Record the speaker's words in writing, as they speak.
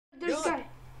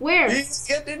Where? He's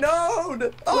getting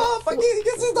known! Oh, fucking he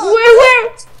gets it done!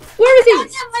 Where is he?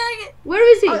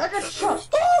 Where is he? I got shot.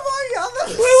 Oh my god!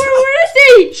 Where is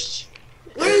he?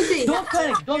 Where is he? Don't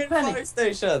panic, don't Fire panic.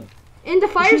 station! In the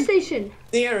fire station.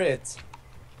 Near it!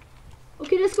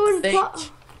 Okay, let's go to the Think. top.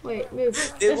 Wait, move.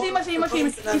 I see him.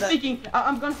 He's speaking.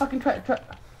 I'm gonna fucking try.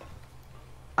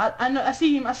 I know. I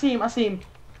see him.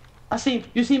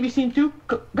 You see him too?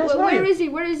 Guys, Where is he?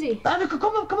 Where is he? Come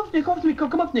up to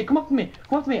me.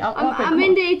 I'm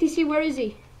in the ATC. Where is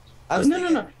he?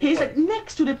 No. He's like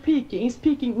next to the peak. He's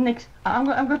peeking next. I'm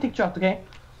gonna take shot, okay?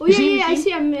 Oh yeah, I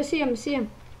see him.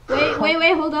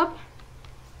 Wait, hold up.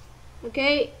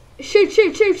 Okay, shoot.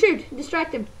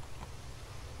 Distract him.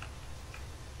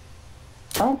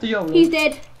 I want the YOLO. He's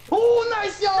dead. Oh,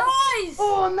 nice job! Nice!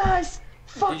 Oh, nice!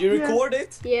 Fuck Did you record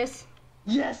it? Yes.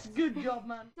 Yes, good job,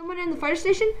 man. Someone in the fire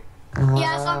station?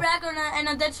 Yeah, I saw Rag and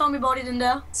a dead zombie body in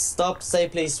there. Stop, say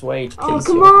please wait. Oh, please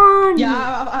come wait. on!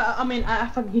 Yeah, I mean, I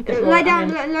fucking hit that. Lie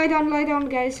down,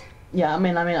 guys. Yeah, I'm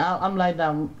lying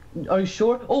down. Are you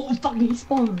sure? Oh, fucking, he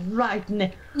spawned right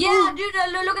near. Yeah, dude,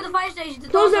 look at the fire station.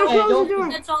 Close the door.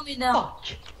 Dead zombie in there. Fuck.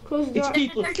 Close the It's door.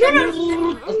 people.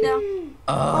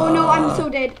 Oh no, I'm so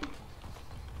dead.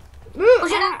 Oh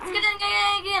shit,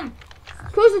 get in.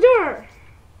 Close the door.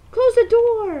 Close the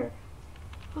door.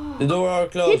 The door are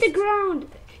closed. Hit the ground.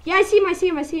 Yeah, I see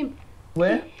him.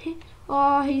 Where?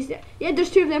 Oh, he's there. Yeah, there's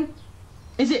two of them.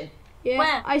 Is it? Yeah,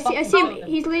 Where? I see him.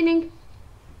 He's leaning.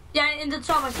 Yeah, in the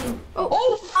top, I see him.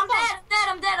 Oh, fuck.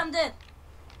 I'm dead.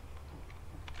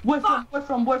 Where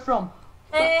from?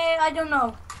 I don't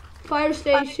know. Fire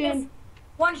station.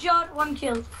 One shot, one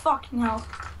kill. Fucking hell.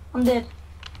 I'm dead.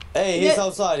 Hey, he's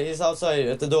outside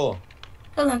at the door.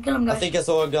 Kill him, I guys. think I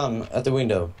saw a gun at the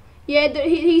window. Yeah,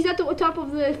 he's at the top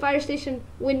of the fire station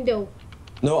window.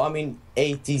 No, I mean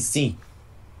ATC.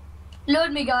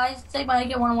 Load me, guys. Take my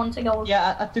AK-101 to go.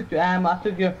 Yeah, I took your ammo. I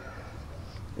took your.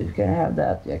 You can have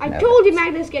that. Yeah, I told you,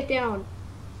 Magnus, get down.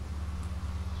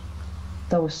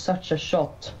 That was such a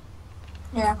shot.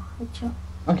 Yeah, good shot.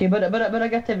 Okay, but I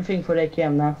got everything for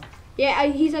AKM now. Yeah,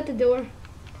 he's at the door.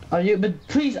 Are you? But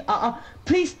please,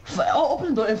 please open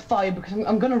the door and fire because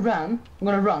I'm gonna run.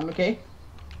 Okay.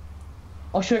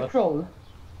 Or should I crawl?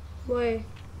 Why?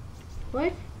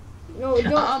 What? No,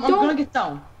 don't. I'm gonna get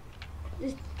down.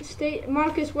 Stay,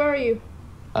 Marcus. Where are you?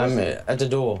 I'm at the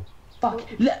door. Fuck.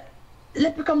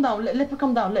 Let me come down. Let me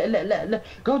come down. Let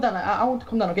go down. I want to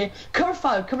come down. Okay. Cover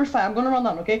fire. I'm gonna run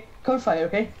down. Okay. Cover fire.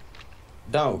 Okay.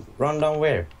 Down. Run down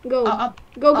where? Go.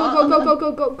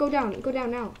 Go down. Go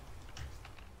down now.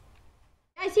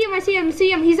 I see him.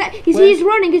 He's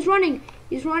running.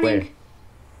 Where?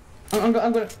 I'm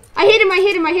gonna. I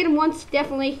hit him once,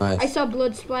 definitely. Nice. I saw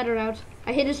blood splatter out.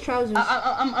 I hit his trousers.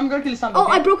 I'm gonna kill Sand. Oh,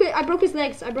 Okay? I broke his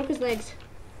legs.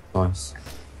 Nice.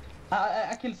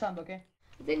 I killed Sand. Okay.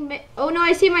 I think. Oh no,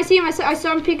 I see him. I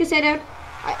saw him peek his head out.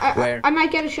 Where? I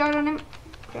might get a shot on him.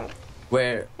 Crap.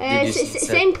 Where? Did you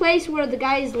Same place where the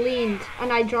guys leaned,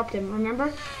 and I dropped him.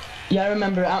 Remember? Yeah, I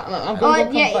remember. I'm gonna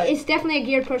go yeah, fight. it's definitely a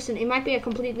geared person. It might be a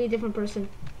completely different person.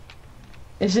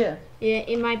 Is it? Yeah,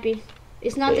 it might be.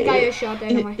 It's not the guy who shot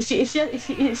anyway. Is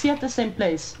he at the same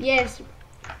place? Yes.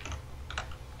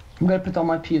 I'm gonna put on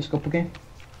my PS-scope, okay?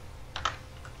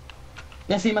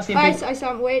 Yeah, see him. Guys, I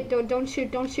saw him. Wait, don't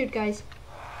shoot, guys.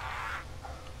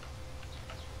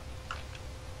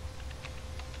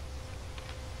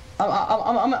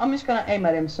 I'm just gonna aim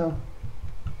at him, so...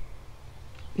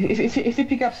 If he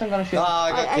pick up, so I'm gonna shoot. Ah,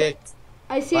 I got kicked.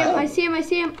 I see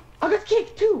him. I got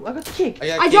kicked too. I got kicked.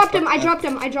 I dropped him.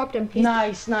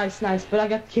 Nice. But I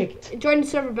got kicked. Join the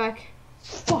server back.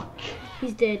 Fuck.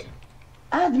 He's dead.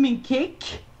 Admin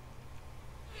kick.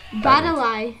 Battle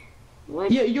eye.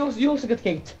 What? Yeah, you also got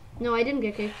kicked. No, I didn't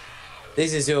get kicked.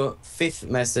 This is your 5th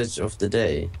message of the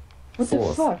day. What 4th.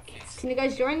 the fuck? Can you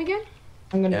guys join again?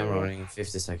 I'm Yeah, I'm running in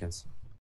 50 seconds.